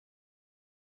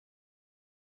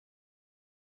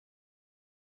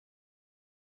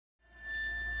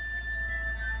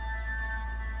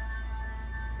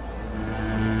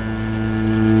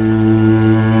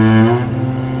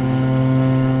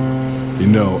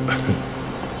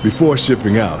before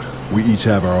shipping out, we each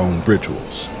have our own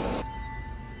rituals.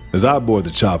 As I board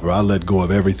the chopper, I let go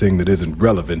of everything that isn't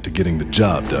relevant to getting the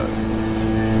job done.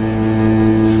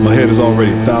 My head is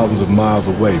already thousands of miles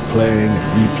away, playing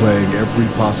and replaying every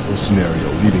possible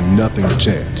scenario, leaving nothing to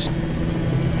chance.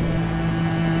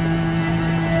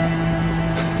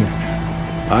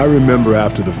 I remember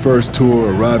after the first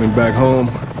tour arriving back home,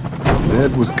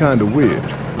 it was kinda weird.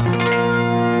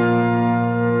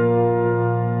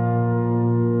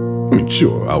 I mean,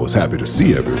 sure, I was happy to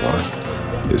see everyone,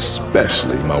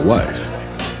 especially my wife,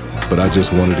 but I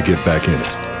just wanted to get back in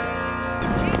it.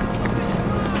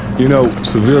 You know,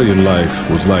 civilian life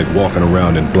was like walking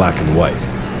around in black and white.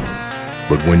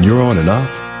 But when you're on and up,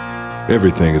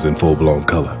 everything is in full-blown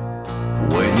color.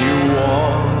 When you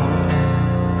walk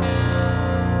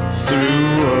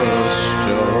through a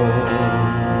storm,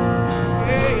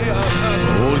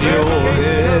 hold your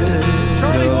head.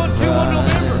 Charlie 1-2 on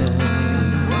November.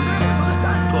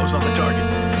 Close on the target.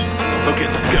 Okay,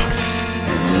 let's go.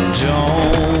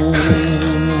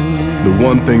 The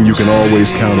one thing you can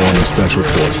always count on in Special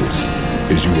Forces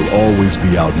is you will always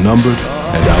be outnumbered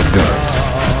and outgunned.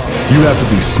 You have to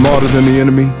be smarter than the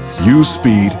enemy, use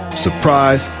speed,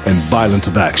 surprise, and violence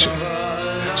of action.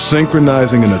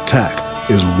 Synchronizing an attack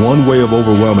is one way of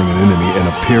overwhelming an enemy and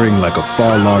appearing like a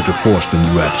far larger force than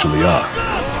you actually are.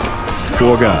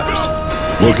 4 guys,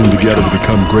 working together to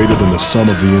become greater than the sum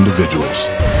of the individuals.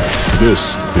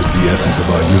 This is the essence of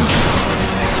our union.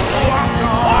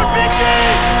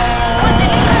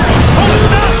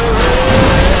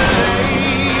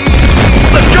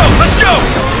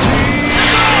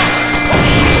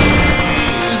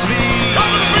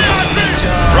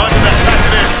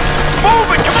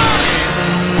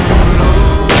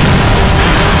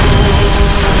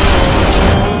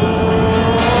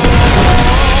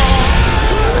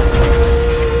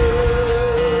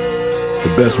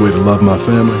 The best way to love my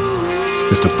family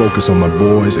is to focus on my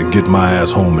boys and get my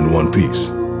ass home in one piece.